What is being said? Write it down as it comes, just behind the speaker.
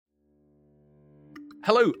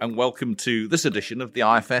Hello and welcome to this edition of the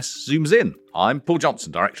IFS Zooms In. I'm Paul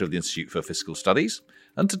Johnson, Director of the Institute for Fiscal Studies,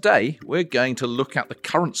 and today we're going to look at the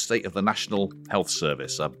current state of the National Health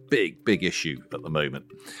Service, a big issue at the moment.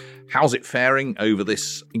 How's it faring over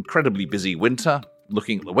this incredibly busy winter,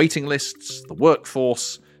 looking at the waiting lists, the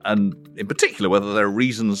workforce, and in particular whether there are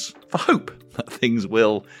reasons for hope that things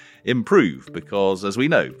will improve, because as we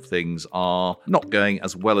know, things are not going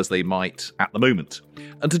as well as they might at the moment.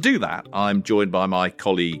 And to do that, I'm joined by my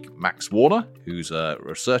colleague Max Warner, who's a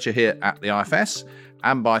researcher here at the IFS,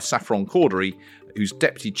 and by Saffron Cordery, who's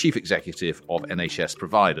Deputy Chief Executive of NHS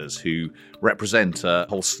Providers, who represent a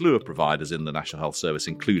whole slew of providers in the National Health Service,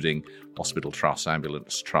 including hospital trusts,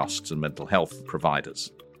 ambulance trusts, and mental health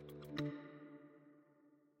providers.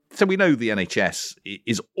 So we know the NHS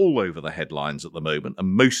is all over the headlines at the moment, and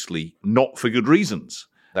mostly not for good reasons.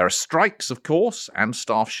 There are strikes, of course, and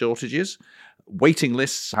staff shortages. Waiting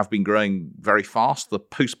lists have been growing very fast. The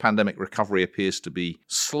post-pandemic recovery appears to be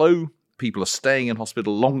slow. People are staying in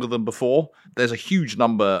hospital longer than before. There's a huge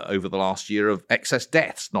number over the last year of excess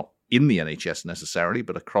deaths, not in the NHS necessarily,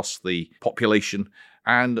 but across the population.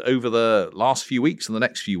 And over the last few weeks and the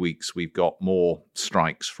next few weeks, we've got more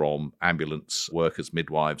strikes from ambulance workers,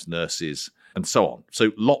 midwives, nurses, and so on.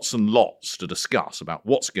 So lots and lots to discuss about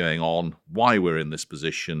what's going on, why we're in this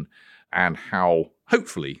position, and how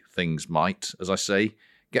hopefully things might, as I say,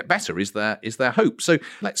 get better. Is there hope? So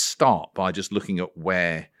let's start by just looking at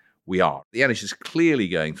where we are. The NHS is clearly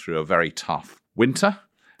going through a very tough winter.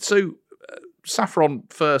 So Saffron,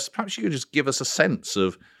 first, perhaps you could just give us a sense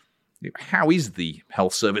of how is the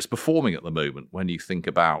health service performing at the moment when you think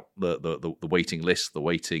about the waiting list, the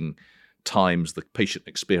waiting times, the patient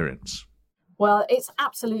experience? Well, it's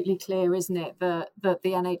absolutely clear, isn't it, that the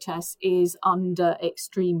NHS is under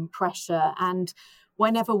extreme pressure. And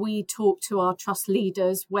whenever we talk to our trust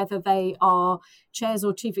leaders, whether they are chairs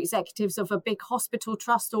or chief executives of a big hospital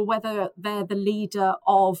trust or whether they're the leader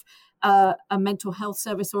of a mental health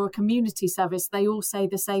service or a community service, they all say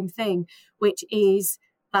the same thing, which is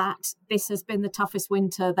that this has been the toughest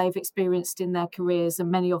winter they've experienced in their careers, and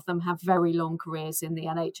many of them have very long careers in the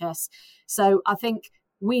NHS. So I think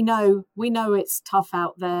we know it's tough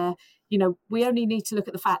out there. You know, we only need to look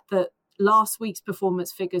at the fact that last week's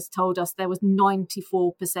performance figures told us there was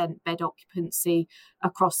 94% bed occupancy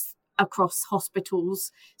across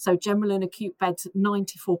hospitals. So general and acute beds,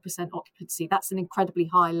 94% occupancy. That's an incredibly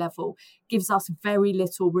high level, gives us very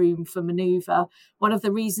little room for manoeuvre. One of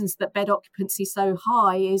the reasons that bed occupancy is so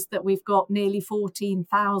high is that we've got nearly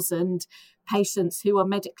 14,000 patients who are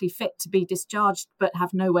medically fit to be discharged but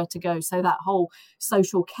have nowhere to go. So that whole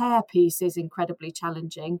social care piece is incredibly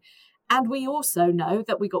challenging. And we also know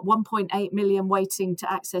that we've got 1.8 million waiting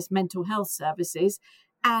to access mental health services.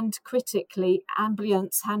 And critically,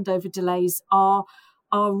 ambulance handover delays are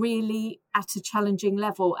really at a challenging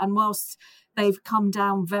level. And whilst they've come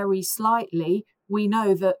down very slightly, we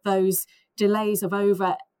know that those delays of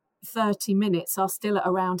over 30 minutes are still at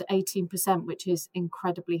around 18%, which is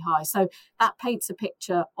incredibly high. So that paints a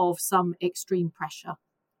picture of some extreme pressure.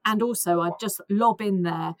 And also, I'd just lob in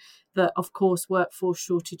there that, of course, workforce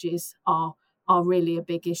shortages are really a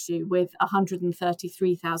big issue, with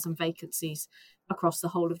 133,000 vacancies across the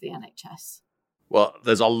whole of the NHS. Well,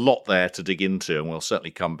 there's a lot there to dig into, and we'll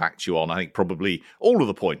certainly come back to you on, I think, probably all of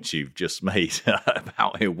the points you've just made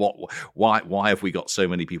about why have we got so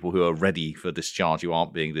many people who are ready for discharge who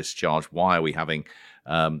aren't being discharged? Why are we having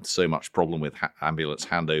so much problem with ambulance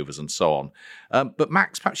handovers and so on? But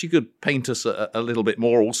Max, perhaps you could paint us a little bit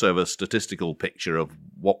more also of a statistical picture of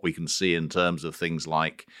what we can see in terms of things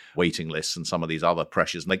like waiting lists and some of these other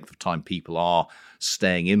pressures, length of time people are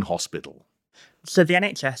staying in hospital. So the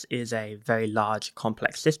NHS is a very large,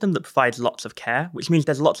 complex system that provides lots of care, which means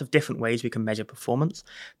there's lots of different ways we can measure performance.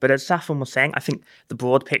 But as Saffron was saying, I think the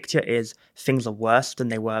broad picture is things are worse than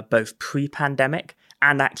they were both pre-pandemic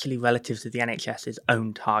and actually relative to the NHS's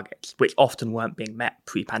own targets, which often weren't being met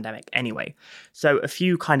pre-pandemic anyway. So a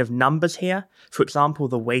few kind of numbers here. For example,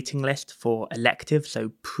 the waiting list for elective,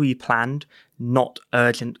 so pre-planned, not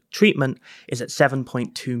urgent treatment, is at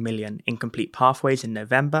 7.2 million incomplete pathways in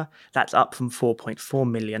November. That's up from 4.4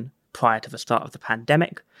 million prior to the start of the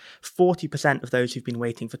pandemic. 40% of those who've been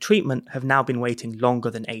waiting for treatment have now been waiting longer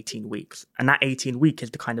than 18 weeks. And that 18-week is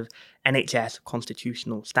the kind of NHS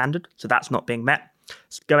constitutional standard. So that's not being met.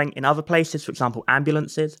 Going in other places, for example,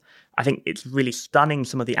 ambulances, I think it's really stunning,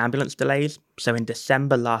 some of the ambulance delays. So in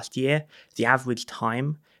December last year, the average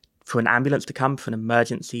time for an ambulance to come for an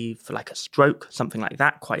emergency, for like a stroke, something like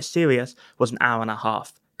that, quite serious, was an hour and a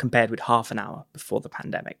half, compared with half an hour before the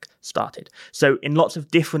pandemic started. So in lots of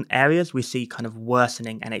different areas, we see kind of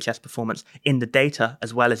worsening NHS performance in the data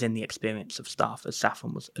as well as in the experience of staff, as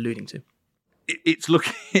Saffron was alluding to. It's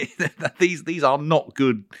looking these are not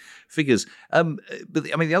good figures. But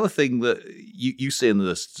I mean, the other thing that you see in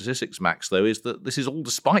the statistics, Max, though, is that this is all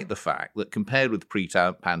despite the fact that compared with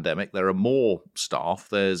pre-pandemic, there are more staff,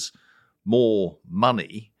 there's more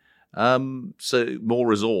money, so more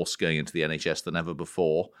resource going into the NHS than ever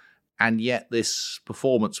before, and yet this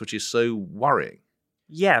performance, which is so worrying.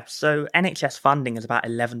 Yeah, so NHS funding is about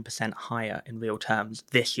 11% higher in real terms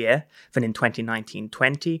this year than in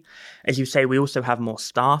 2019-20. As you say, we also have more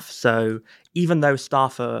staff. So even though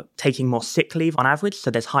staff are taking more sick leave on average,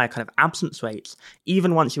 so there's higher kind of absence rates,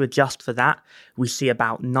 even once you adjust for that, we see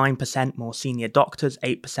about 9% more senior doctors,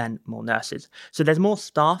 8% more nurses. So there's more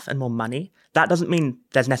staff and more money. That doesn't mean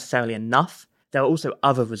there's necessarily enough. There are also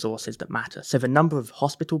other resources that matter. So the number of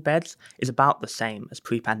hospital beds is about the same as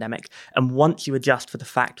pre-pandemic. And once you adjust for the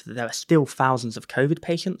fact that there are still thousands of COVID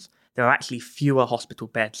patients, there are actually fewer hospital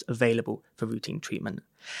beds available for routine treatment.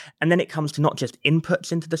 And then it comes to not just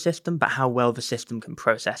inputs into the system, but how well the system can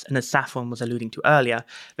process. And as Saffron was alluding to earlier,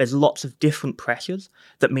 there's lots of different pressures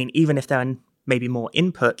that mean even if there are maybe more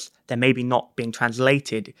inputs, they're maybe not being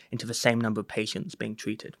translated into the same number of patients being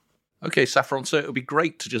treated. Okay, Saffron, so it would be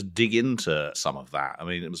great to just dig into some of that. I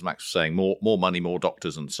mean, it was Max saying more money, more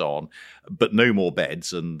doctors and so on, but no more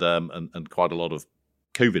beds and quite a lot of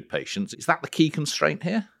COVID patients. Is that the key constraint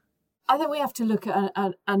here? I think we have to look at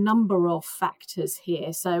a number of factors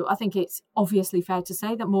here. So I think it's obviously fair to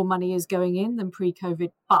say that more money is going in than pre-COVID,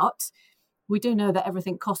 but we do know that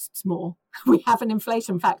everything costs more. We have an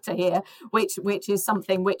inflation factor here, which is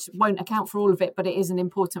something which won't account for all of it, but it is an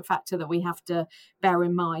important factor that we have to bear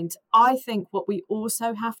in mind. I think what we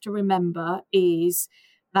also have to remember is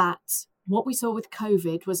that what we saw with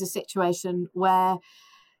COVID was a situation where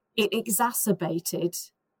it exacerbated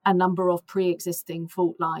a number of pre-existing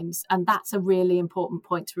fault lines. And that's a really important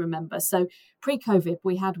point to remember. So pre-COVID,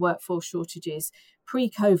 we had workforce shortages.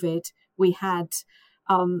 Pre-COVID, we had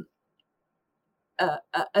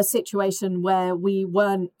a situation where we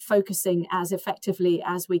weren't focusing as effectively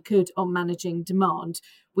as we could on managing demand.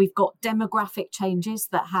 We've got demographic changes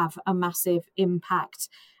that have a massive impact.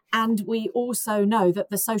 And we also know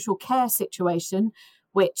that the social care situation,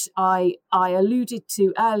 which I alluded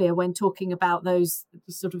to earlier when talking about those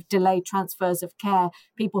sort of delayed transfers of care,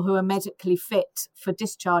 people who are medically fit for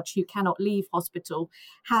discharge who cannot leave hospital,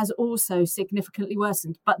 has also significantly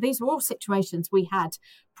worsened. But these were all situations we had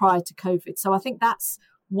prior to COVID. So I think that's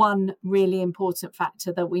one really important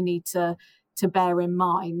factor that we need to bear in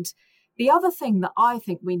mind. The other thing that I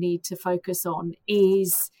think we need to focus on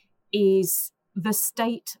is the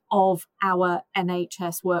state of our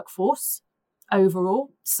NHS workforce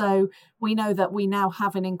overall. So we know that we now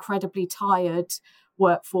have an incredibly tired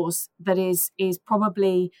workforce that is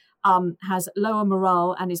probably has lower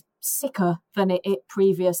morale and is sicker than it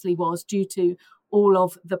previously was due to all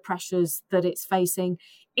of the pressures that it's facing,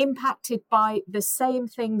 impacted by the same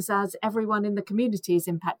things as everyone in the community is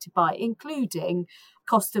impacted by, including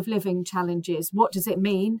cost of living challenges. What does it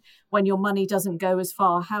mean when your money doesn't go as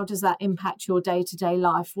far? How does that impact your day-to-day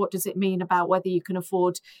life? What does it mean about whether you can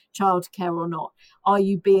afford childcare or not? Are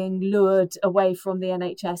you being lured away from the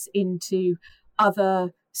NHS into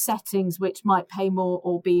other settings which might pay more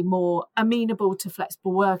or be more amenable to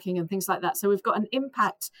flexible working and things like that? So we've got an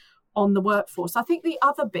impact on the workforce. I think the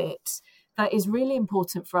other bit that is really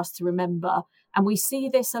important for us to remember, and we see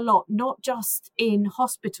this a lot, not just in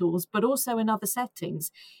hospitals, but also in other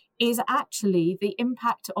settings, is actually the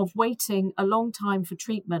impact of waiting a long time for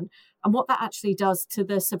treatment and what that actually does to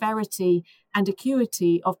the severity and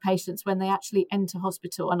acuity of patients when they actually enter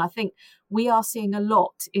hospital. And I think we are seeing a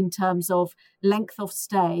lot in terms of length of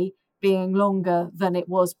stay being longer than it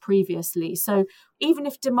was previously. So even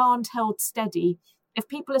if demand held steady, if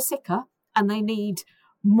people are sicker and they need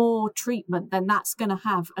more treatment, then that's going to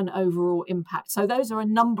have an overall impact. So those are a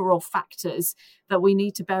number of factors that we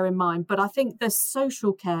need to bear in mind. But I think the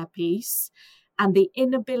social care piece and the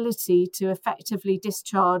inability to effectively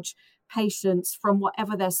discharge patients from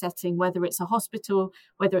whatever their setting, whether it's a hospital,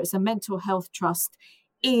 whether it's a mental health trust,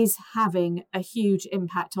 is having a huge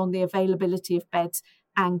impact on the availability of beds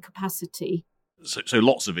and capacity. So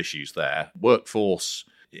lots of issues there. Workforce,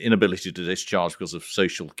 inability to discharge because of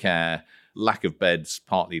social care, lack of beds,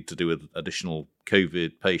 partly to do with additional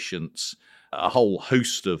COVID patients, a whole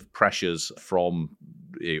host of pressures from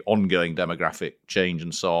ongoing demographic change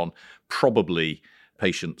and so on, probably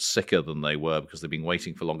patients sicker than they were because they've been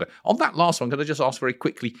waiting for longer. On that last one, can I just ask very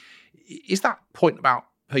quickly, is that point about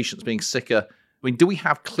patients being sicker I mean, do we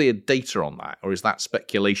have clear data on that, or is that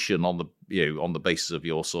speculation on the basis of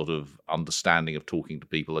your sort of understanding of talking to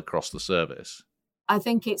people across the service? I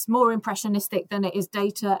think it's more impressionistic than it is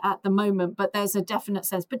data at the moment, but there's a definite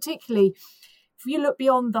sense, particularly if you look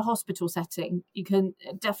beyond the hospital setting, you can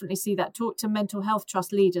definitely see that. Talk to mental health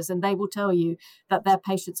trust leaders and they will tell you that their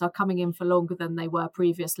patients are coming in for longer than they were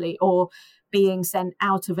previously, or being sent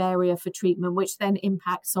out of area for treatment, which then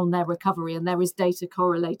impacts on their recovery. And there is data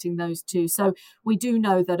correlating those two. So we do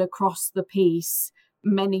know that across the piece,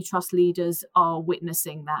 many trust leaders are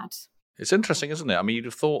witnessing that. It's interesting, isn't it? I mean, you'd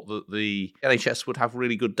have thought that the NHS would have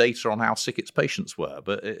really good data on how sick its patients were,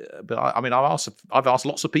 but I mean, I've asked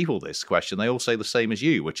lots of people this question. They all say the same as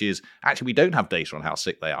you, which is actually we don't have data on how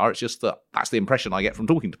sick they are. It's just that's the impression I get from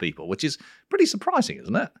talking to people, which is pretty surprising,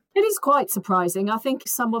 isn't it? It is quite surprising. I think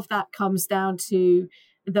some of that comes down to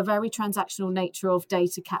the very transactional nature of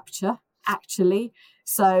data capture, actually.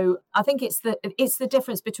 So I think it's the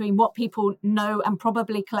difference between what people know and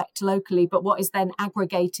probably collect locally, but what is then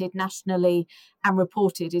aggregated nationally and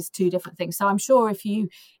reported is two different things. So I'm sure if you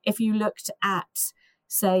looked at,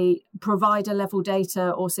 say, provider level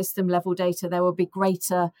data or system level data, there will be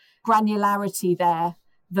greater granularity there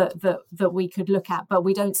that we could look at, but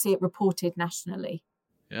we don't see it reported nationally.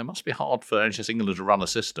 Yeah, it must be hard for NHS England to run a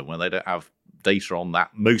system when they don't have data on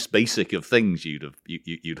that most basic of things you'd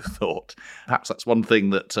have thought. Perhaps that's one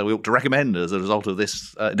thing that we ought to recommend as a result of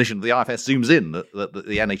this edition of the IFS Zooms In, that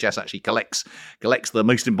the NHS actually collects the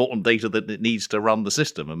most important data that it needs to run the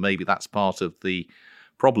system, and maybe that's part of the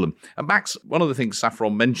problem. And Max, one of the things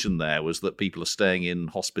Saffron mentioned there was that people are staying in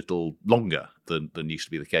hospital longer than used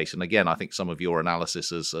to be the case. And again, I think some of your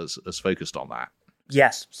analysis has focused on that.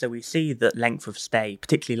 Yes, so we see that length of stay,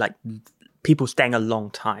 particularly like people staying a long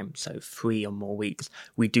time, so 3 or more weeks,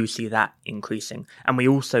 we do see that increasing. And we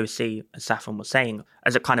also see, as Saffron was saying,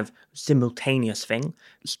 as a kind of simultaneous thing,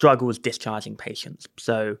 struggles discharging patients.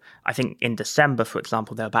 So I think in December, for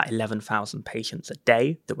example, there were about 11,000 patients a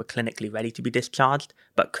day that were clinically ready to be discharged,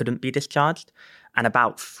 but couldn't be discharged. And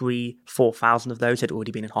about 4,000 of those had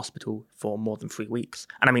already been in hospital for more than 3 weeks.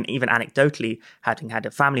 And I mean, even anecdotally, having had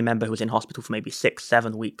a family member who was in hospital for maybe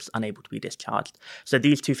 6-7 weeks, unable to be discharged. So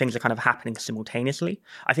these two things are kind of happening simultaneously.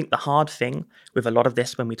 I think the hard thing with a lot of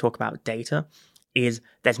this when we talk about data is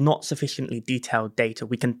there's not sufficiently detailed data.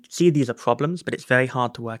 We can see these are problems, but it's very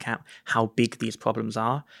hard to work out how big these problems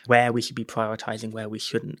are, where we should be prioritizing, where we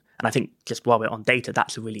shouldn't. And I think just while we're on data,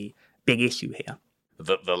 that's a really big issue here.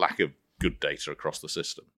 The lack of good data across the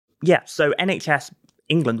system. Yeah, so NHS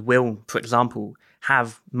England will, for example,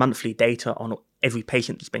 have monthly data on every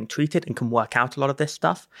patient that's being treated and can work out a lot of this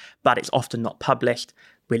stuff, but it's often not published.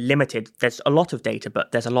 We're limited. There's a lot of data,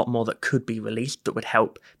 but there's a lot more that could be released that would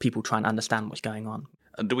help people try and understand what's going on.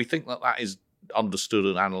 And do we think that is understood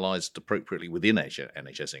and analysed appropriately within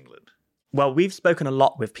NHS England? Well, we've spoken a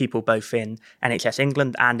lot with people both in NHS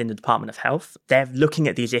England and in the Department of Health. They're looking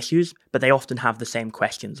at these issues, but they often have the same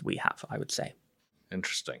questions we have, I would say.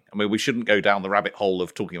 Interesting. I mean, we shouldn't go down the rabbit hole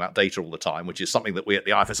of talking about data all the time, which is something that we at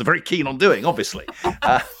the IFS are very keen on doing, obviously.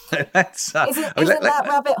 Isn't that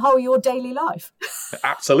rabbit hole your daily life?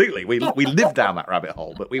 Absolutely. We live down that rabbit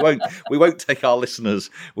hole, but we won't take our listeners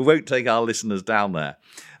down there.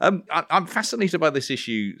 I'm fascinated by this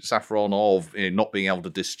issue, Saffron, of not being able to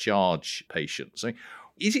discharge patients. I mean,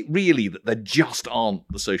 is it really that there just aren't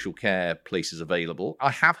the social care places available?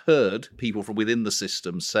 I have heard people from within the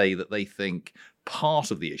system say that they think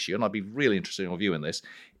part of the issue, and I'd be really interested in your view in this,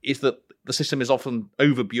 is that the system is often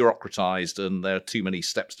over-bureaucratized and there are too many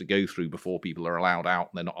steps to go through before people are allowed out,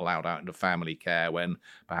 and they're not allowed out into family care when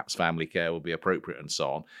perhaps family care would be appropriate and so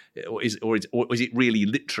on. Or is it really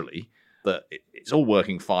literally that it's all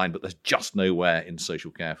working fine, but there's just nowhere in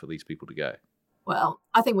social care for these people to go? Well,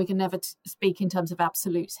 I think we can never speak in terms of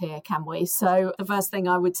absolutes here, can we? So the first thing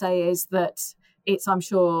I would say is that it's, I'm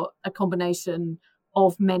sure, a combination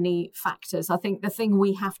of many factors. I think the thing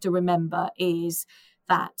we have to remember is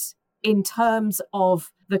that in terms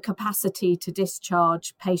of the capacity to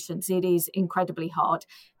discharge patients, it is incredibly hard.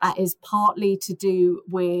 That is partly to do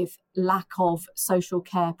with lack of social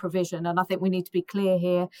care provision. And I think we need to be clear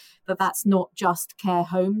here that that's not just care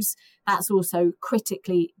homes. That's also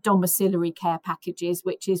critically domiciliary care packages,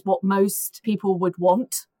 which is what most people would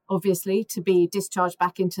want, obviously, to be discharged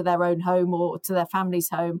back into their own home or to their family's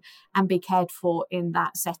home and be cared for in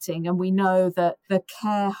that setting. And we know that the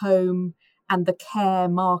care home and the care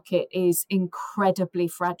market is incredibly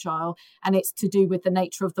fragile. And it's to do with the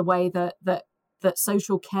nature of the way that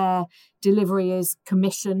social care delivery is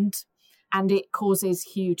commissioned, and it causes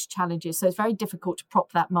huge challenges. So it's very difficult to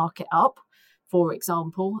prop that market up, for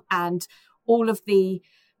example. And all of the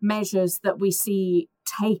measures that we see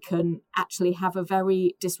taken actually have a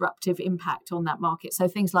very disruptive impact on that market. So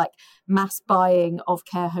things like mass buying of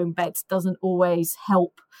care home beds doesn't always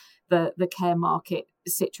help the care market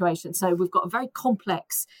situation. So we've got a very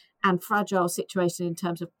complex and fragile situation in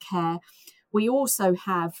terms of care. We also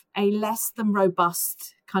have a less than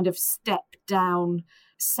robust kind of step down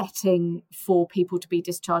setting for people to be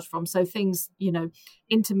discharged from. So things,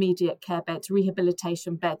 intermediate care beds,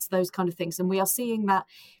 rehabilitation beds, those kind of things. And we are seeing that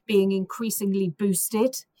being increasingly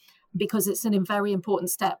boosted because it's a very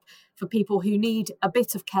important step for people who need a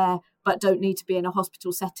bit of care but don't need to be in a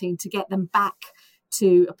hospital setting to get them back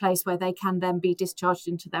to a place where they can then be discharged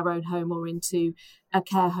into their own home or into a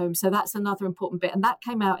care home. So that's another important bit. And that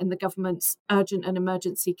came out in the government's urgent and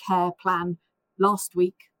emergency care plan last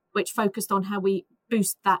week, which focused on how we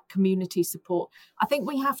boost that community support. I think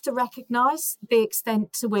we have to recognise the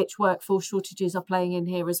extent to which workforce shortages are playing in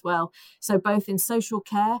here as well. So both in social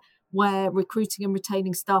care, where recruiting and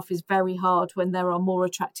retaining staff is very hard when there are more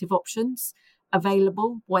attractive options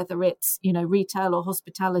available, whether it's, retail or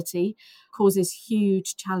hospitality, causes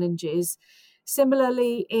huge challenges.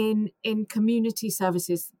 Similarly, in community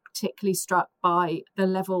services, particularly struck by the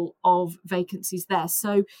level of vacancies there.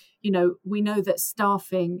 So, we know that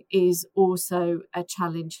staffing is also a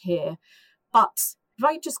challenge here. But if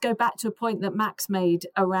I just go back to a point that Max made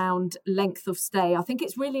around length of stay, I think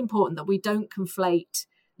it's really important that we don't conflate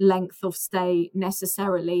length of stay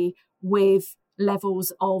necessarily with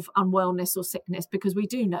levels of unwellness or sickness, because we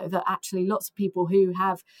do know that actually lots of people who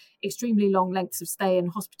have extremely long lengths of stay in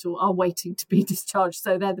hospital are waiting to be discharged.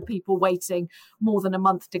 So they're the people waiting more than a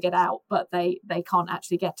month to get out, but they can't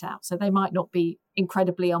actually get out. So they might not be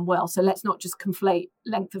incredibly unwell. So let's not just conflate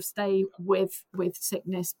length of stay with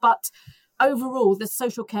sickness. But overall, the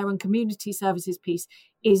social care and community services piece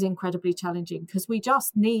is incredibly challenging because we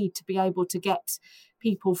just need to be able to get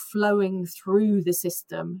people flowing through the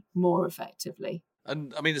system more effectively.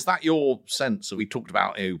 And I mean, is that your sense? We talked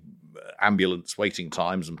about ambulance waiting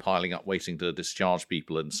times and piling up waiting to discharge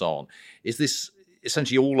people and so on. Is this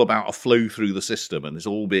essentially all about a flow through the system and it's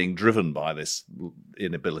all being driven by this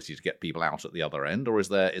inability to get people out at the other end? Or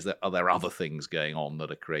are there other things going on that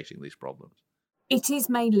are creating these problems? It is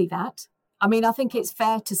mainly that. I mean, I think it's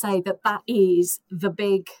fair to say that is the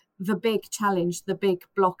big challenge, the big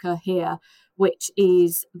blocker here, which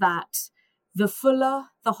is that the fuller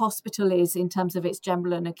the hospital is in terms of its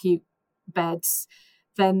general and acute beds,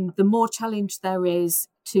 then the more challenge there is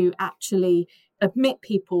to actually admit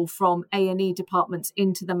people from A&E departments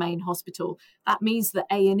into the main hospital. That means that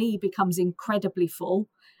A&E becomes incredibly full.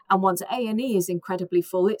 And once A&E is incredibly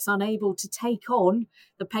full, it's unable to take on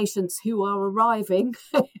the patients who are arriving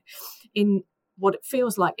in what it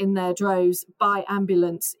feels like in their droves by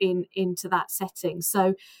ambulance into that setting.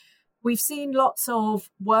 So we've seen lots of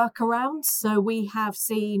workarounds. So we have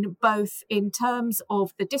seen both in terms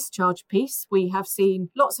of the discharge piece, we have seen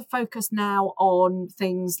lots of focus now on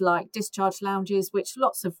things like discharge lounges, which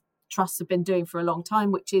lots of trusts have been doing for a long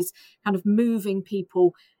time, which is kind of moving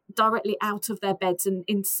people directly out of their beds and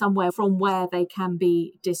into somewhere from where they can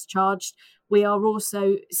be discharged. We are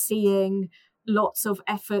also seeing lots of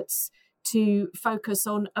efforts to focus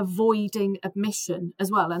on avoiding admission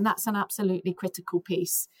as well. And that's an absolutely critical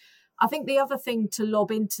piece. I think the other thing to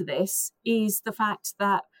lob into this is the fact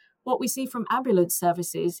that what we see from ambulance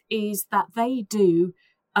services is that they do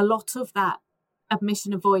a lot of that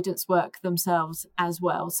admission avoidance work themselves as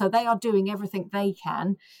well. So they are doing everything they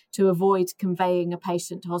can to avoid conveying a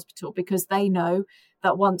patient to hospital because they know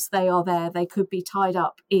that once they are there, they could be tied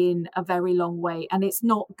up in a very long way. And it's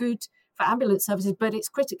not good for ambulance services, but it's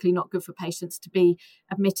critically not good for patients to be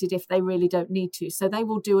admitted if they really don't need to. So they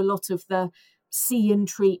will do a lot of the see and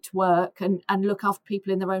treat work and look after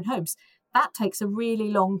people in their own homes. That takes a really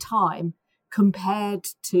long time compared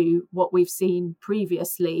to what we've seen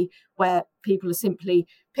previously, where people are simply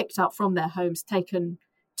picked up from their homes, taken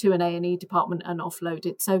to an A&E department and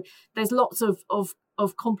offloaded. So there's lots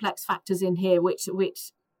of complex factors in here which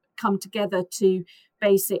come together to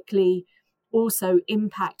basically also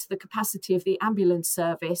impact the capacity of the ambulance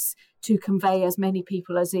service to convey as many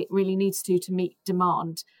people as it really needs to meet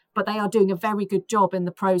demand. But they are doing a very good job in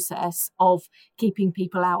the process of keeping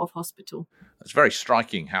people out of hospital. It's very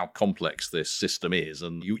striking how complex this system is.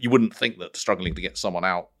 And you wouldn't think that struggling to get someone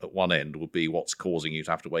out at one end would be what's causing you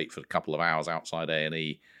to have to wait for a couple of hours outside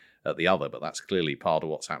A&E at the other. But that's clearly part of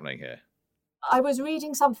what's happening here. I was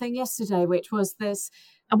reading something yesterday, which was this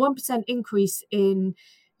a 1% increase in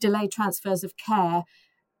delayed transfers of care,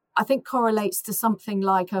 I think correlates to something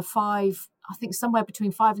like somewhere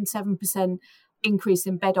between 5 and 7% increase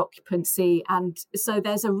in bed occupancy. And so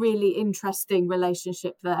there's a really interesting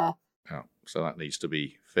relationship there. Oh, so that needs to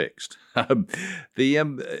be fixed.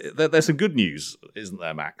 There's some good news, isn't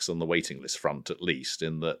there, Max, on the waiting list front, at least,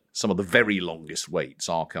 in that some of the very longest waits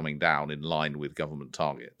are coming down in line with government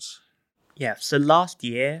targets. Yeah, so last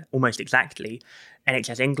year, almost exactly,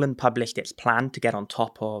 NHS England published its plan to get on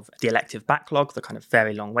top of the elective backlog, the kind of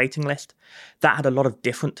very long waiting list. That had a lot of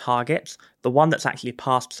different targets. The one that's actually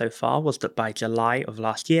passed so far was that by July of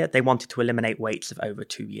last year, they wanted to eliminate waits of over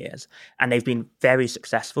 2 years. And they've been very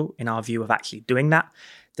successful, in our view, of actually doing that.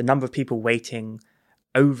 The number of people waiting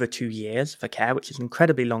over 2 years for care, which is an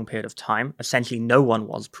incredibly long period of time. Essentially, no one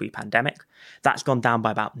was pre-pandemic. That's gone down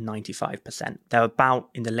by about 95%. There are about,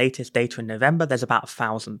 in the latest data in November, there's about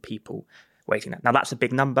 1,000 people waiting. Now, that's a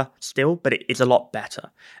big number still, but it's a lot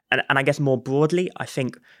better. And I guess more broadly, I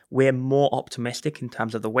think we're more optimistic in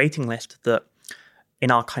terms of the waiting list that,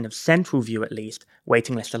 in our kind of central view at least,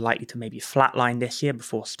 waiting lists are likely to maybe flatline this year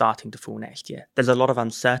before starting to fall next year. There's a lot of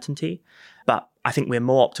uncertainty, but I think we're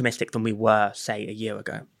more optimistic than we were, say, a year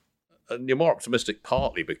ago. And you're more optimistic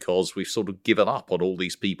partly because we've sort of given up on all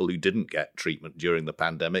these people who didn't get treatment during the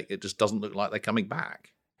pandemic. It just doesn't look like they're coming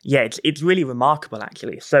back. Yeah, it's really remarkable,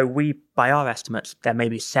 actually. So by our estimates, there may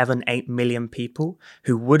be 7-8 million people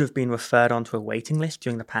who would have been referred onto a waiting list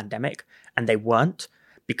during the pandemic, and they weren't,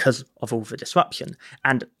 because of all the disruption.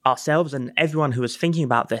 And ourselves and everyone who was thinking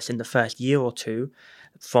about this in the first year or two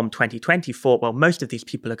from 2020 thought, well, most of these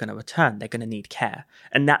people are going to return. They're going to need care.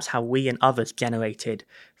 And that's how we and others generated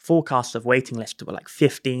forecasts of waiting lists that were like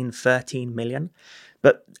 15, 13 million.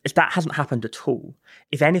 But that hasn't happened at all.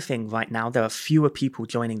 If anything, right now, there are fewer people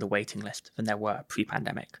joining the waiting list than there were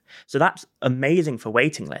pre-pandemic. So that's amazing for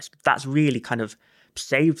waiting list. That's really kind of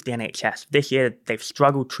saved the NHS. This year, they've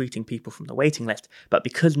struggled treating people from the waiting list, but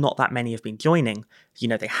because not that many have been joining,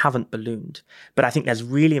 they haven't ballooned. But I think there's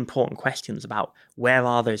really important questions about where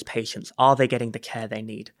are those patients? Are they getting the care they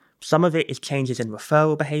need? Some of it is changes in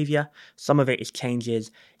referral behaviour. Some of it is changes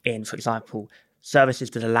in, for example, services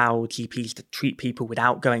that allow GPs to treat people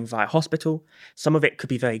without going via hospital. Some of it could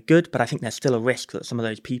be very good, but I think there's still a risk that some of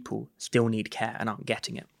those people still need care and aren't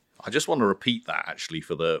getting it. I just want to repeat that, actually,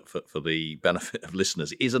 for the benefit of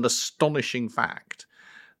listeners. It is an astonishing fact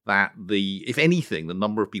that if anything, the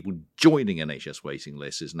number of people joining NHS waiting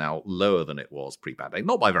lists is now lower than it was pre-pandemic.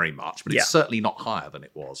 Not by very much, but it's certainly not higher than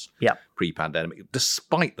it was pre-pandemic,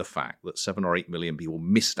 despite the fact that 7 or 8 million people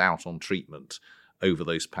missed out on treatment over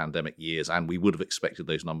those pandemic years, and we would have expected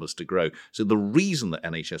those numbers to grow. So the reason that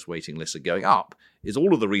NHS waiting lists are going up is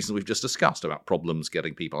all of the reasons we've just discussed about problems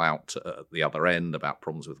getting people out at the other end, about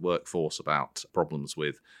problems with workforce, about problems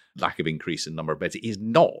with lack of increase in number of beds. It is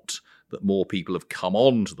not that more people have come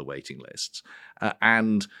on to the waiting lists.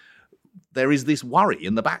 And there is this worry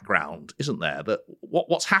in the background, isn't there, that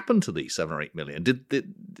what's happened to these 7 or 8 million?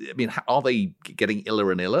 Are they getting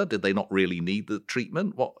iller and iller? Did they not really need the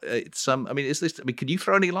treatment? Can you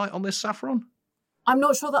throw any light on this, Saffron? I'm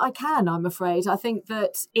not sure that I can, I'm afraid. I think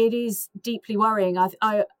that it is deeply worrying.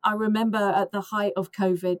 I remember at the height of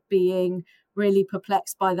COVID being really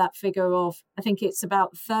perplexed by that figure of, I think it's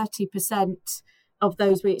about 30% of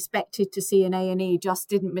those we expected to see in A&E just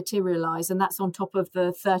didn't materialise. And that's on top of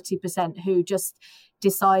the 30% who just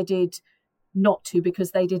decided not to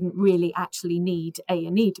because they didn't really actually need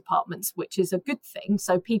A&E departments, which is a good thing.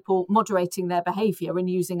 So people moderating their behaviour and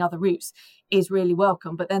using other routes is really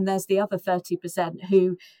welcome. But then there's the other 30%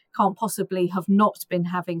 who can't possibly have not been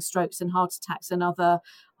having strokes and heart attacks and other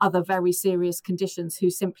very serious conditions who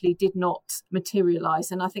simply did not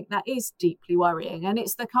materialise. And I think that is deeply worrying. And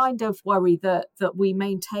it's the kind of worry that we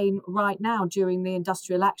maintain right now during the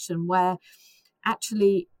industrial action, where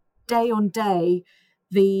actually day on day,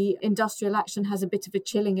 the industrial action has a bit of a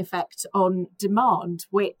chilling effect on demand,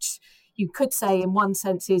 which you could say in one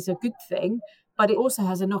sense is a good thing, but it also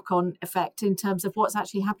has a knock-on effect in terms of what's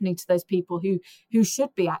actually happening to those people who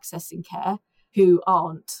should be accessing care, who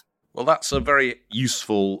aren't. Well, that's a very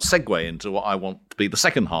useful segue into what I want to be the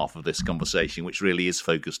second half of this conversation, which really is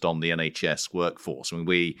focused on the NHS workforce. I mean,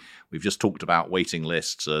 we've just talked about waiting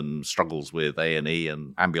lists and struggles with A&E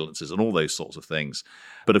and ambulances and all those sorts of things.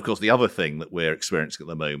 But of course, the other thing that we're experiencing at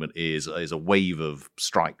the moment is a wave of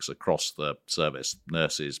strikes across the service: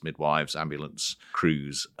 nurses, midwives, ambulance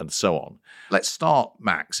crews, and so on. Let's start,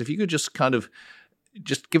 Max, if you could just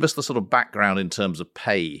give us the sort of background in terms of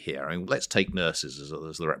pay here. I mean, let's take nurses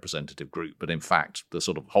as the representative group, but in fact, the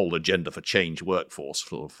sort of whole agenda for change workforce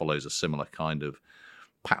follows a similar kind of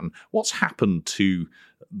pattern. What's happened to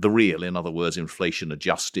the real, in other words,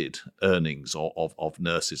 inflation-adjusted earnings of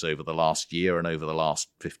nurses over the last year and over the last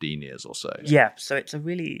 15 years or so? Yeah, so it's a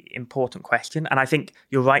really important question. And I think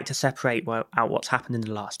you're right to separate out what's happened in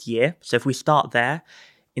the last year. So if we start there,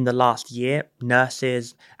 in the last year,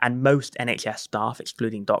 nurses and most NHS staff,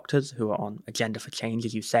 excluding doctors who are on Agenda for Change,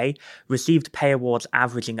 as you say, received pay awards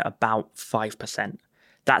averaging at about 5%.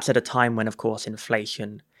 That's at a time when, of course,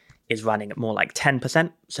 inflation is running at more like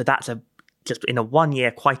 10%. So that's just in a 1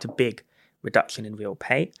 year, quite a big reduction in real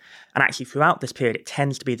pay. And actually throughout this period, it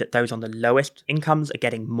tends to be that those on the lowest incomes are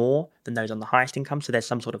getting more than those on the highest income. So there's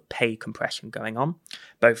some sort of pay compression going on,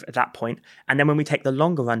 both at that point. And then when we take the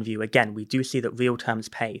longer run view, again, we do see that real terms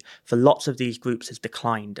pay for lots of these groups has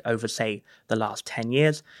declined over, say, the last 10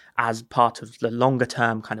 years as part of the longer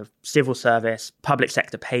term kind of civil service, public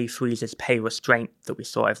sector pay freezes, pay restraint that we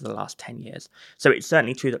saw over the last 10 years. So it's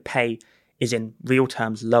certainly true that pay is in real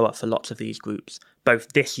terms lower for lots of these groups,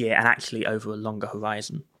 both this year and actually over a longer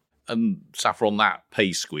horizon. And Saffron, that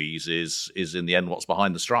pay squeeze is in the end what's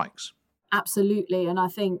behind the strikes. Absolutely. And I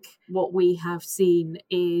think what we have seen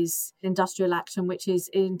is industrial action, which is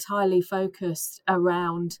entirely focused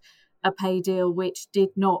around a pay deal which did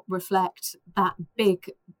not reflect that big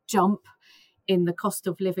jump in the cost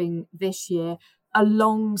of living this year,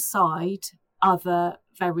 alongside other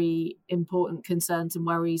very important concerns and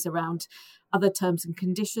worries around other terms and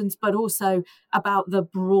conditions, but also about the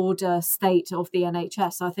broader state of the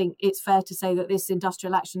NHS. I think it's fair to say that this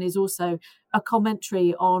industrial action is also a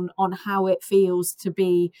commentary on how it feels to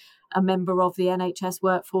be a member of the NHS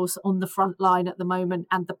workforce on the front line at the moment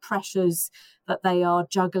and the pressures that they are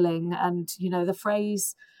juggling. And, the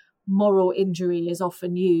phrase moral injury is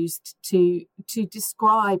often used to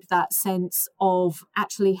describe that sense of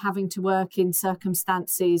actually having to work in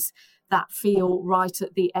circumstances that feel right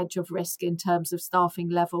at the edge of risk in terms of staffing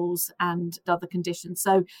levels and other conditions.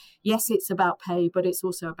 So yes, it's about pay, but it's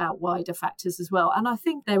also about wider factors as well. And I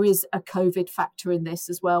think there is a COVID factor in this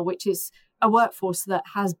as well, which is a workforce that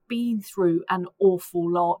has been through an awful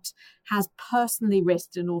lot, has personally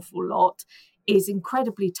risked an awful lot, is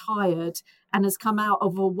incredibly tired, and has come out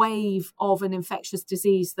of a wave of an infectious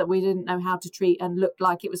disease that we didn't know how to treat and looked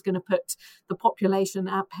like it was going to put the population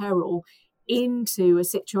at peril, into a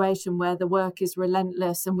situation where the work is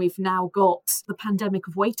relentless, and we've now got the pandemic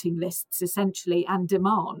of waiting lists essentially and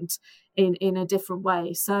demand in a different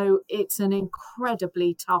way. So it's an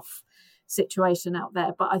incredibly tough situation out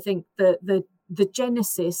there. But I think the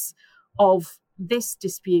genesis of this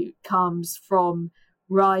dispute comes from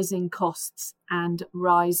rising costs and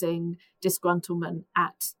rising disgruntlement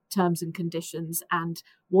at terms and conditions and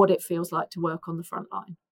what it feels like to work on the front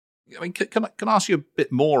line. I mean, can I ask you a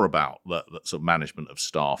bit more about that sort of management of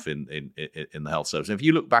staff in the health service? And if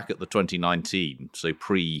you look back at the 2019, so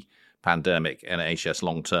pre-pandemic NHS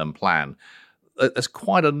long-term plan, there's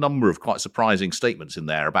quite a number of quite surprising statements in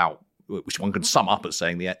there about which one can sum up as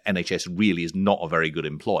saying the NHS really is not a very good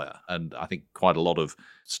employer. And I think quite a lot of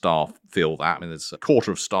staff feel that. I mean, there's a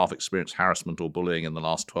quarter of staff experienced harassment or bullying in the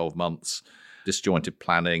last 12 months. Disjointed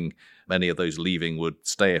planning. Many of those leaving would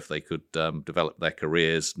stay if they could develop their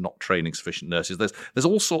careers, not training sufficient nurses. There's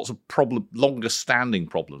all sorts of longer standing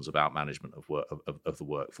problems about management of the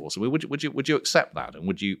workforce. I mean, would you accept that?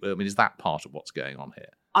 And is that part of what's going on here?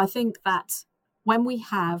 I think that when we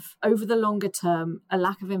have, over the longer term, a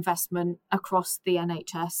lack of investment across the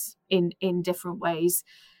NHS in different ways,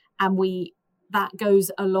 and that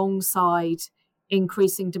goes alongside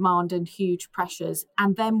increasing demand and huge pressures.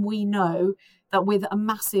 And then we know that with a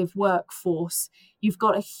massive workforce, you've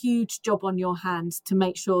got a huge job on your hands to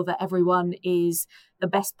make sure that everyone is the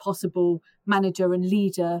best possible manager and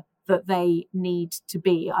leader that they need to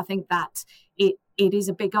be. I think that it is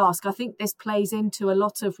a big ask. I think this plays into a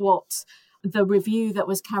lot of what the review that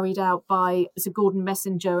was carried out by Sir Gordon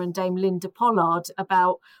Messenger and Dame Linda Pollard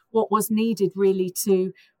about what was needed really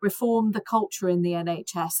to reform the culture in the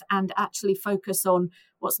NHS and actually focus on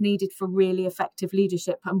what's needed for really effective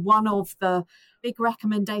leadership. And one of the big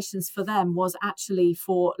recommendations for them was actually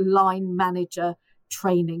for line manager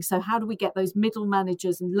training. So how do we get those middle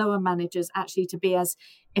managers and lower managers actually to be as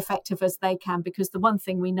effective as they can? Because the one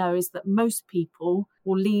thing we know is that most people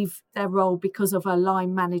will leave their role because of a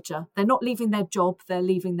line manager. They're not leaving their job, they're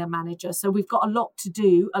leaving their manager. So we've got a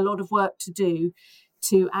lot of work to do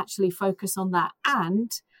to actually focus on that.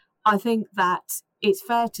 And I think that it's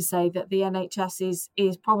fair to say that the NHS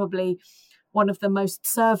is probably one of the most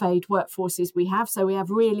surveyed workforces we have. So we have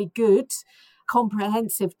really good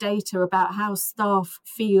comprehensive data about how staff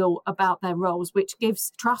feel about their roles, which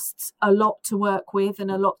gives trusts a lot to work with and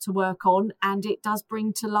a lot to work on. And it does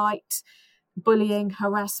bring to light bullying,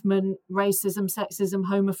 harassment, racism, sexism,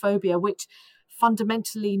 homophobia, which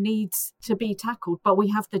fundamentally needs to be tackled. But we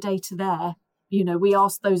have the data there. We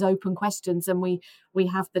ask those open questions and we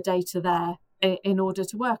have the data there in order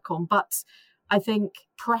to work on. But I think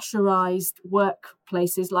pressurized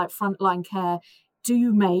workplaces like frontline care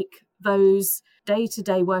do make those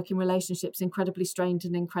day-to-day working relationships incredibly strained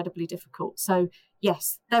and incredibly difficult. So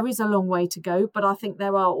yes, there is a long way to go, but I think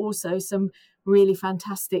there are also some really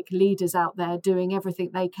fantastic leaders out there doing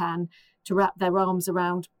everything they can to wrap their arms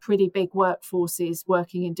around pretty big workforces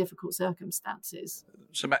working in difficult circumstances.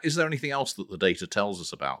 So, Matt, is there anything else that the data tells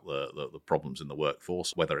us about the problems in the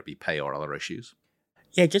workforce, whether it be pay or other issues?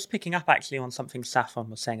 Yeah, just picking up actually on something Saffron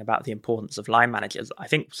was saying about the importance of line managers, I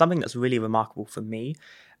think something that's really remarkable for me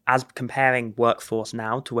as comparing workforce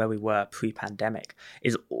now to where we were pre-pandemic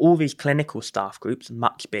is all these clinical staff groups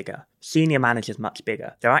much bigger, senior managers much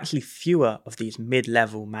bigger. There are actually fewer of these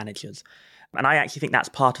mid-level managers. And I actually think that's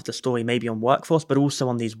part of the story, maybe on workforce, but also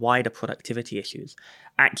on these wider productivity issues.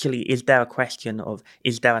 Actually, is there a question of,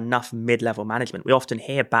 is there enough mid-level management? We often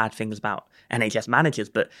hear bad things about NHS managers,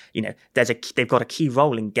 but they've got a key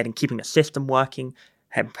role in keeping the system working,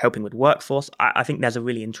 helping with workforce. I think there's a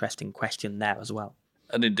really interesting question there as well.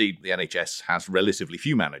 And indeed, the NHS has relatively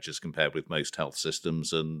few managers compared with most health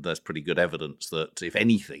systems, and there's pretty good evidence that, if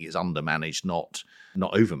anything, it's undermanaged, not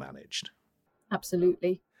overmanaged.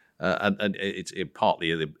 Absolutely. And it's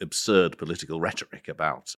partly the absurd political rhetoric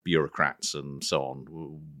about bureaucrats and so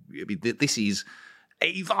on. I mean, this is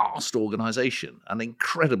a vast organisation, an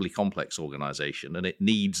incredibly complex organisation, and it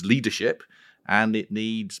needs leadership and it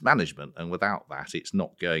needs management. And without that, it's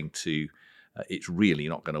really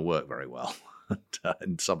not going to work very well.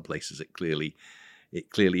 In some places, it clearly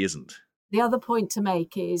isn't. The other point to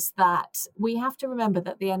make is that we have to remember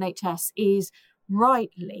that the NHS is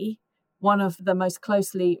rightly one of the most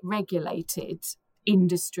closely regulated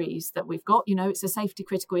industries that we've got. It's a safety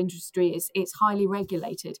critical industry. It's highly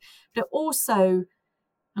regulated, but it also,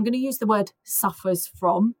 I'm going to use the word, suffers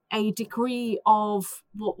from a degree of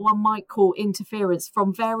what one might call interference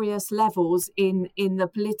from various levels in the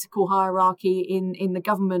political hierarchy, in the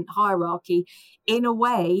government hierarchy, in a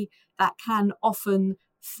way that can often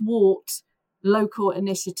thwart local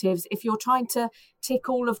initiatives. If you're trying to tick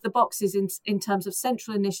all of the boxes in terms of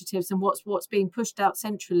central initiatives and what's being pushed out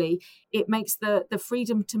centrally, it makes the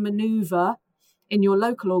freedom to maneuver in your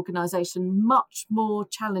local organisation much more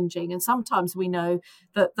challenging. And sometimes we know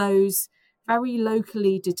that those very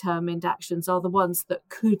locally determined actions are the ones that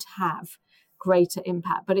could have greater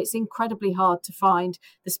impact. But it's incredibly hard to find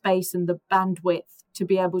the space and the bandwidth to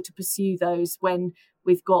be able to pursue those when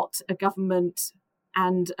we've got a government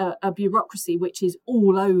and a bureaucracy which is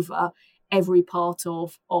all over every part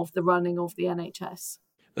of the running of the NHS.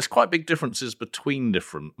 There's quite big differences between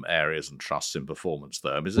different areas and trusts in performance,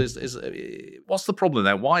 though. What's the problem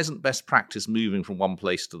there? Why isn't best practice moving from one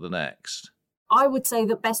place to the next? I would say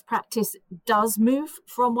that best practice does move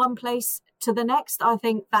from one place to the next. I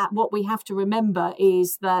think that what we have to remember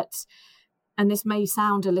is that, and this may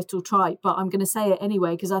sound a little trite, but I'm going to say it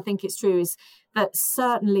anyway because I think it's true, is that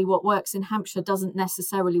certainly what works in Hampshire doesn't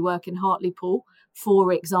necessarily work in Hartlepool,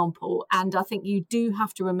 for example. And I think you do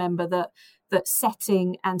have to remember that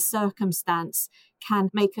setting and circumstance can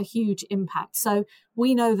make a huge impact. So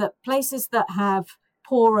we know that places that have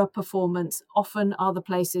poorer performance often are the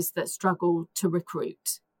places that struggle to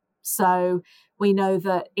recruit. So we know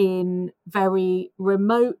that in very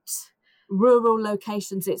remote rural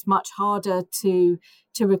locations, it's much harder to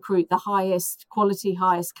recruit the highest quality,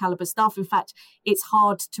 highest caliber staff. In fact, it's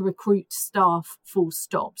hard to recruit staff, full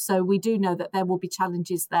stop. So we do know that there will be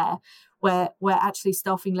challenges there where actually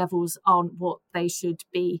staffing levels aren't what they should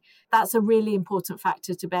be. That's a really important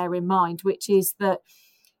factor to bear in mind, which is that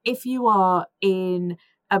if you are in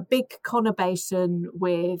a big conurbation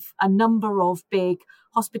with a number of big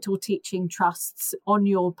hospital teaching trusts on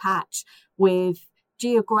your patch with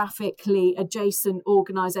geographically adjacent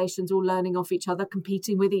organisations all learning off each other,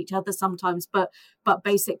 competing with each other sometimes, but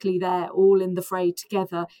basically they're all in the fray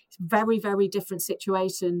together. It's a very, very different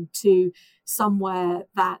situation to somewhere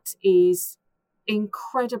that is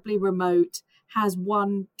incredibly remote, has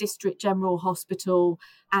one district general hospital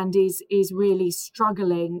and is really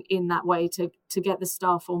struggling in that way to get the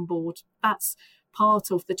staff on board. That's part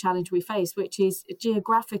of the challenge we face, which is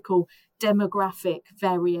geographical, demographic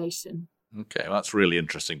variation. Okay, well, that's really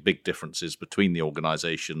interesting. Big differences between the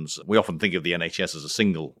organisations. We often think of the NHS as a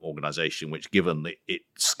single organisation, which, given its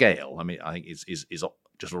scale, I think is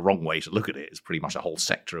just a wrong way to look at it. It's pretty much a whole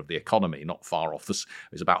sector of the economy, not far off.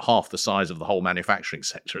 It's about half the size of the whole manufacturing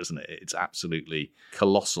sector, isn't it? It's absolutely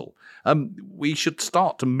colossal. We should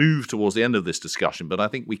start to move towards the end of this discussion, but I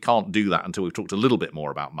think we can't do that until we've talked a little bit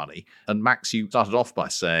more about money. And Max, you started off by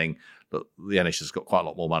saying that the NHS has got quite a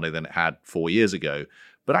lot more money than it had 4 years ago.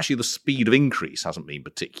 But actually, the speed of increase hasn't been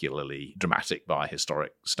particularly dramatic by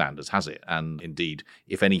historic standards, has it? And indeed,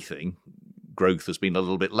 if anything, growth has been a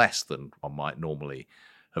little bit less than one might normally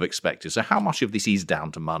have expected. So how much of this is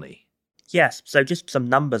down to money? Yes, so just some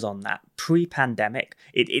numbers on that. Pre-pandemic,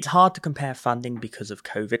 it's hard to compare funding because of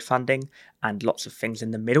COVID funding and lots of things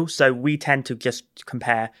in the middle. So we tend to just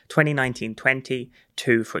compare 2019-20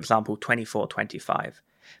 to, for example, 24-25.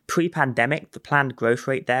 Pre-pandemic, the planned growth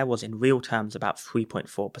rate there was in real terms about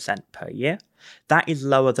 3.4% per year. That is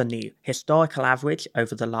lower than the historical average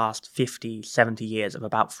over the last 50, 70 years of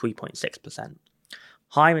about 3.6%.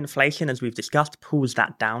 Higher inflation, as we've discussed, pulls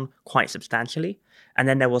that down quite substantially. And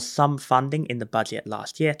then there was some funding in the budget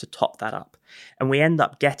last year to top that up. And we end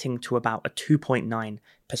up getting to about a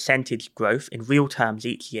 2.9% growth in real terms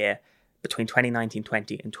each year between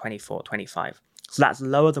 2019-20 and 24-25. So that's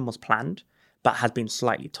lower than was planned, but has been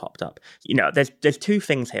slightly topped up. There's two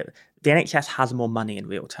things here. The NHS has more money in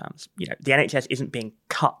real terms. The NHS isn't being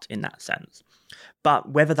cut in that sense.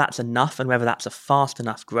 But whether that's enough and whether that's a fast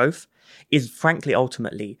enough growth is frankly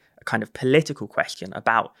ultimately a kind of political question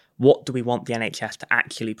about what do we want the NHS to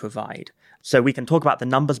actually provide. So we can talk about the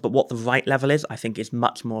numbers, but what the right level is, I think, is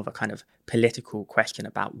much more of a kind of political question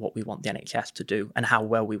about what we want the NHS to do and how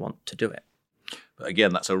well we want to do it. But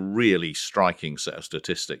again, that's a really striking set of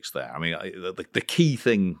statistics there. I mean, the key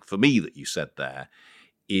thing for me that you said there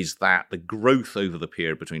is that the growth over the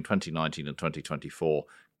period between 2019 and 2024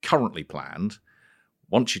 currently planned,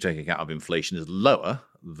 once you take account of inflation, is lower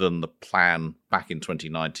than the plan back in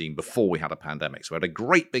 2019 before we had a pandemic. So we had a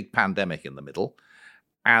great big pandemic in the middle,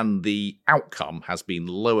 and the outcome has been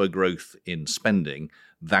lower growth in spending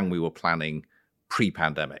than we were planning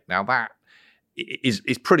pre-pandemic. Now that is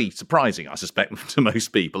pretty surprising, I suspect, to most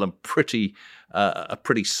people, and a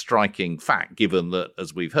pretty striking fact, given that,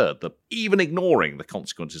 as we've heard, that even ignoring the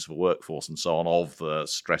consequences for workforce and so on of the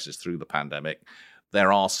stresses through the pandemic,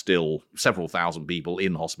 there are still several thousand people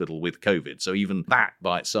in hospital with COVID. So even that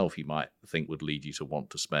by itself, you might think, would lead you to want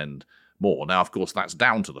to spend more. Now, of course, that's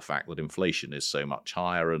down to the fact that inflation is so much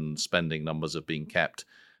higher and spending numbers have been kept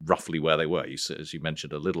roughly where they were. As you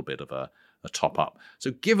mentioned, a little bit of a top up. So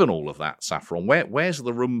given all of that, Saffron, where's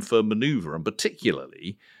the room for manoeuvre? And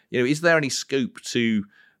particularly, is there any scope to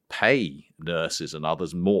pay nurses and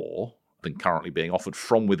others more than currently being offered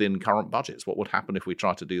from within current budgets? What would happen if we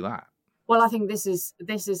try to do that? Well, I think this is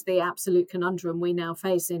the absolute conundrum we now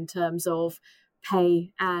face in terms of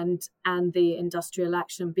pay and the industrial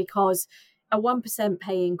action, because a 1%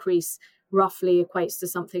 pay increase roughly equates to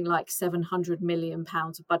something like £700 million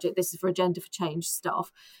of budget. This is for Agenda for Change staff.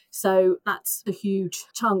 So that's a huge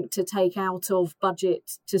chunk to take out of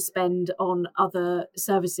budget to spend on other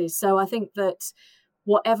services. So I think that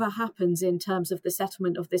whatever happens in terms of the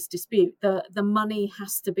settlement of this dispute, the money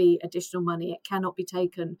has to be additional money. It cannot be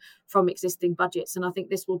taken from existing budgets. And I think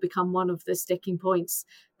this will become one of the sticking points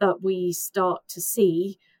that we start to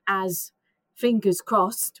see as, fingers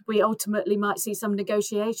crossed, we ultimately might see some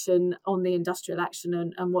negotiation on the industrial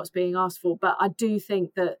action and what's being asked for. But I do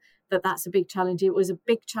think that's a big challenge. It was a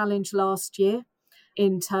big challenge last year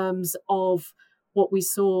in terms of what we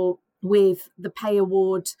saw with the pay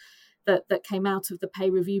award that came out of the pay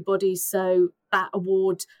review body. So that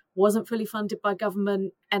award wasn't fully funded by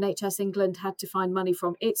government. NHS England had to find money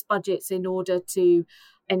from its budgets in order to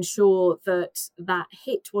ensure that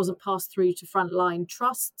hit wasn't passed through to frontline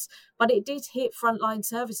trusts, but it did hit frontline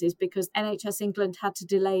services because NHS England had to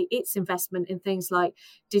delay its investment in things like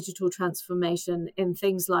digital transformation, in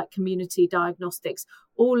things like community diagnostics,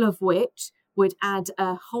 all of which would add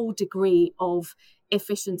a whole degree of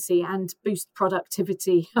efficiency and boost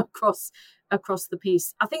productivity across the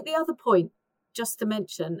piece. I think the other point, just to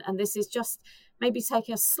mention, and this is just maybe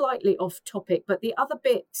taking us slightly off topic, but the other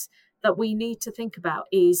bit that we need to think about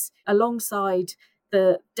is, alongside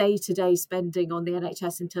the day-to-day spending on the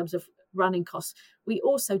NHS in terms of running costs, we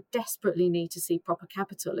also desperately need to see proper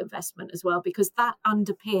capital investment as well, because that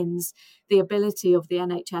underpins the ability of the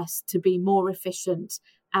NHS to be more efficient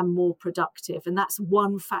and more productive. And that's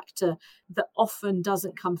one factor that often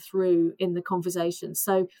doesn't come through in the conversation.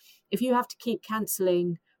 So if you have to keep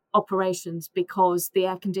cancelling operations because the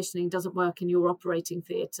air conditioning doesn't work in your operating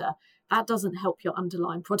theatre, that doesn't help your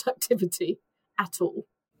underlying productivity at all.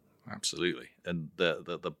 Absolutely. And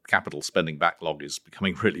the capital spending backlog is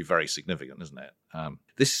becoming really very significant, isn't it?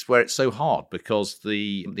 This is where it's so hard because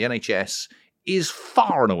the NHS is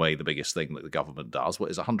far and away the biggest thing that the government does.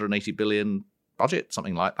 What is 180 billion budget,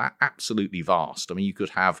 something like that? Absolutely vast. I mean, you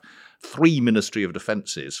could have 3 Ministry of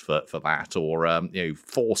Defences for that, or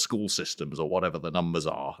 4 school systems, or whatever the numbers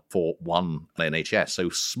are for one NHS. So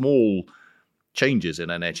small changes in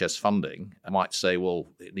NHS funding, I might say, well,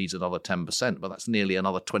 it needs another 10%, but that's nearly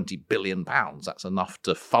another £20 billion. That's enough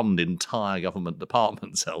to fund entire government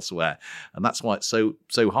departments elsewhere. And that's why it's so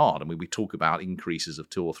hard. I mean, we talk about increases of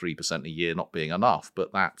 2 or 3% a year not being enough,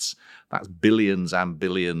 but that's billions and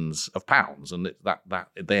billions of pounds. And that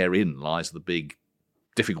therein lies the big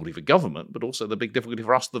difficulty for government, but also the big difficulty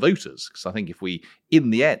for us, the voters. Because I think if we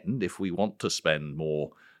want to spend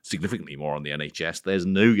significantly more on the NHS, there's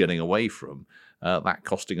no getting away from that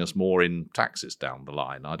costing us more in taxes down the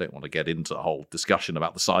line. I don't want to get into a whole discussion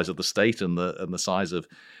about the size of the state and the size of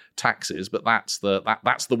taxes, but that's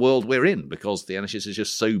the world we're in, because the NHS is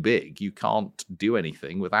just so big. You can't do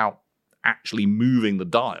anything without actually moving the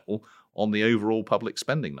dial on the overall public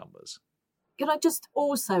spending numbers. Can I just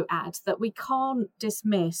also add that we can't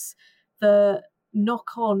dismiss the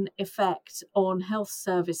knock-on effect on health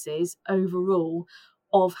services overall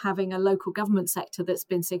of having a local government sector that's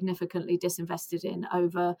been significantly disinvested in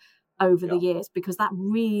over the years, because that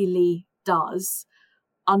really does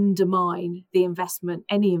undermine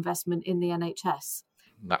any investment in the NHS.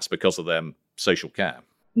 That's because of them social care.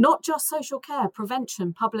 Not just social care,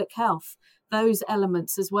 prevention, public health, those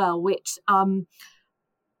elements as well, which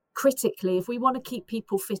critically, if we want to keep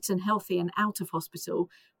people fit and healthy and out of hospital,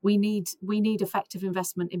 we need effective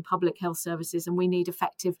investment in public health services, and we need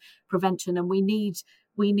effective prevention, and we need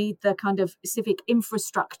the kind of civic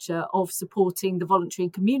infrastructure of supporting the voluntary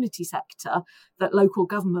and community sector that local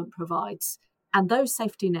government provides. And those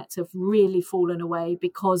safety nets have really fallen away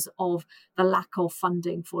because of the lack of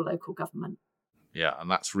funding for local government. Yeah,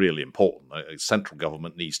 and that's really important. Central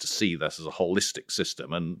government needs to see this as a holistic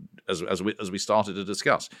system. And as we started to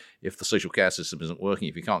discuss, if the social care system isn't working,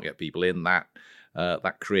 if you can't get people in, that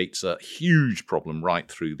creates a huge problem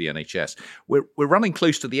right through the NHS. We're running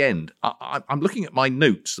close to the end. I'm looking at my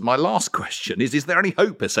notes. My last question is there any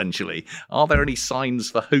hope, essentially? Are there any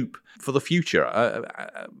signs for hope for the future?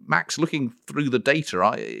 Max, looking through the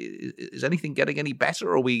data, is anything getting any better,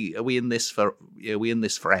 or are we in this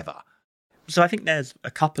forever? So I think there's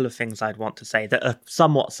a couple of things I'd want to say that are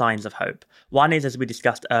somewhat signs of hope. One is, as we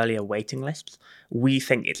discussed earlier, waiting lists. We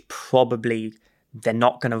think they're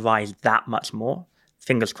not going to rise that much more.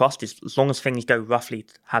 Fingers crossed, as long as things go roughly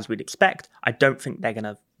as we'd expect, I don't think they're going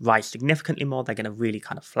to rise significantly more. They're going to really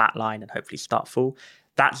kind of flatline and hopefully start fall.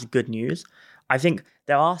 That's good news. I think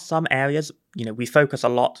there are some areas, we focus a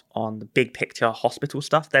lot on the big picture hospital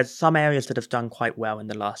stuff. There's some areas that have done quite well in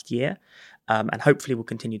the last year, and hopefully will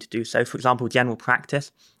continue to do so. For example, general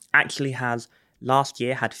practice actually last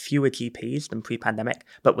year had fewer GPs than pre-pandemic,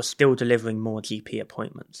 but was still delivering more GP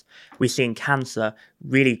appointments. We're seeing cancer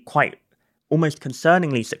really quite almost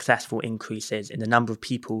concerningly successful increases in the number of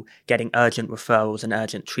people getting urgent referrals and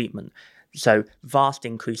urgent treatment. So vast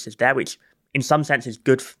increases there, which in some sense is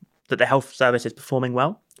good that the health service is performing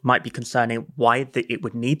well. Might be concerning why it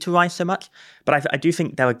would need to rise so much. But I do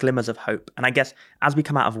think there are glimmers of hope. And I guess as we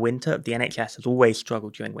come out of winter, the NHS has always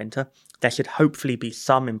struggled during winter. There should hopefully be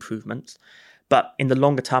some improvements. But in the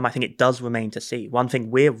longer term, I think it does remain to see. One thing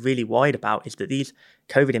we're really worried about is that these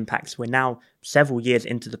COVID impacts, we're now several years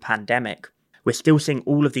into the pandemic. We're still seeing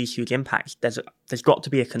all of these huge impacts. There's got to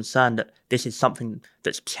be a concern that this is something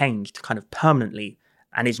that's changed kind of permanently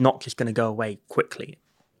and is not just going to go away quickly.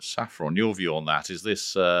 Saffron, your view on that, is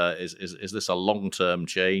this a long-term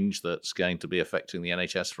change that's going to be affecting the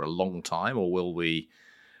NHS for a long time, or will we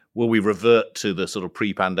revert to the sort of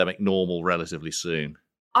pre-pandemic normal relatively soon?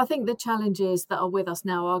 I think the challenges that are with us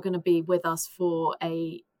now are going to be with us for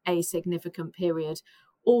a significant period,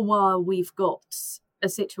 all while we've got a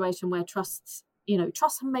situation where trusts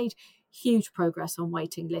have made huge progress on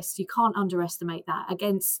waiting lists. You can't underestimate that.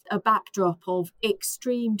 Against a backdrop of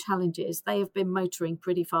extreme challenges, they have been motoring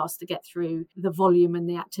pretty fast to get through the volume and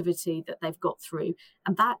the activity that they've got through.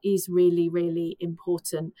 And that is really, really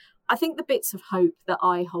important. I think the bits of hope that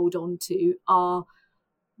I hold on to are,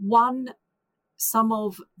 one, some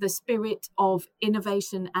of the spirit of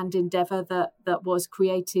innovation and endeavour that was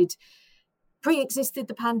created pre-existed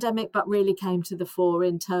the pandemic, but really came to the fore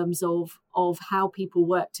in terms of how people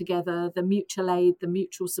work together, the mutual aid, the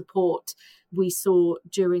mutual support we saw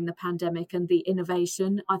during the pandemic, and the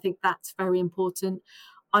innovation. I think that's very important.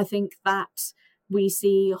 I think that We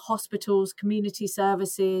see hospitals, community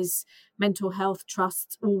services, mental health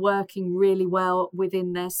trusts all working really well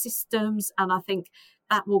within their systems. And I think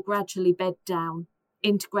that will gradually bed down.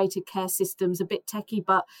 Integrated care systems, a bit techie,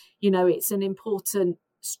 but, it's an important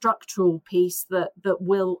structural piece that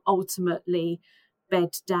will ultimately bed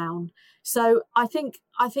down. So I think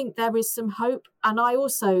there is some hope. And I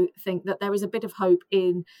also think that there is a bit of hope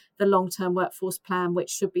in the long-term workforce plan, which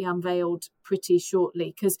should be unveiled pretty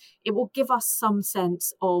shortly, because it will give us some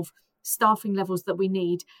sense of staffing levels that we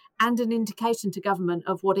need and an indication to government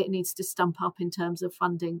of what it needs to stump up in terms of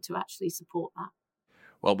funding to actually support that.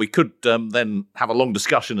 Well, we could then have a long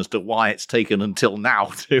discussion as to why it's taken until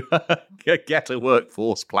now to get a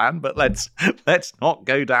workforce plan, but let's not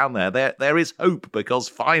go down there. There is hope, because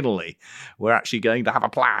finally we're actually going to have a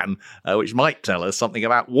plan which might tell us something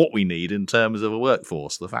about what we need in terms of a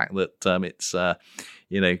workforce. The fact that it's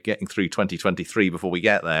getting through 2023 before we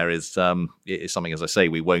get there is something, as I say,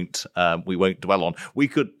 we won't dwell on. We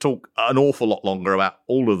could talk an awful lot longer about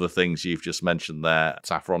all of the things you've just mentioned there,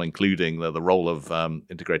 Saffron, including the role of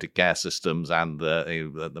integrated care systems and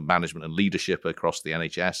the management and leadership across the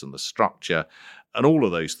NHS and the structure and all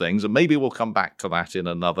of those things. And maybe we'll come back to that in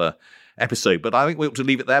another episode. But I think we ought to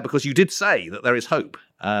leave it there, because you did say that there is hope.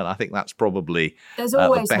 And I think that's probably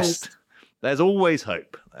the best. Hope. There's always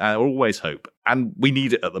hope, and we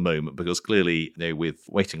need it at the moment, because clearly, with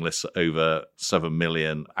waiting lists over 7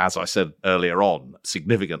 million, as I said earlier on,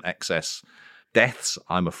 significant excess deaths,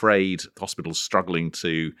 I'm afraid, hospitals struggling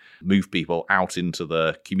to move people out into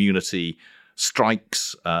the community,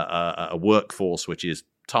 strikes, a workforce which is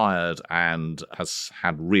tired and has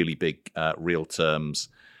had really big real terms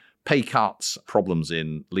pay cuts, problems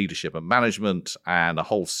in leadership and management, and a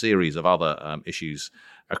whole series of other issues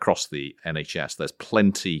across the NHS. There's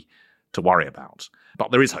plenty to worry about,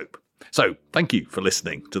 but there is hope. So thank you for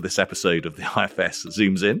listening to this episode of the IFS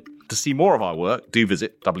Zooms In. To see more of our work, do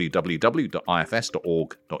visit www.ifs.org.uk.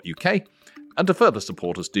 And to further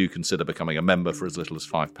support us, do consider becoming a member for as little as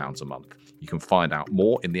 £5 a month. You can find out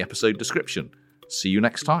more in the episode description. See you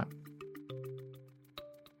next time.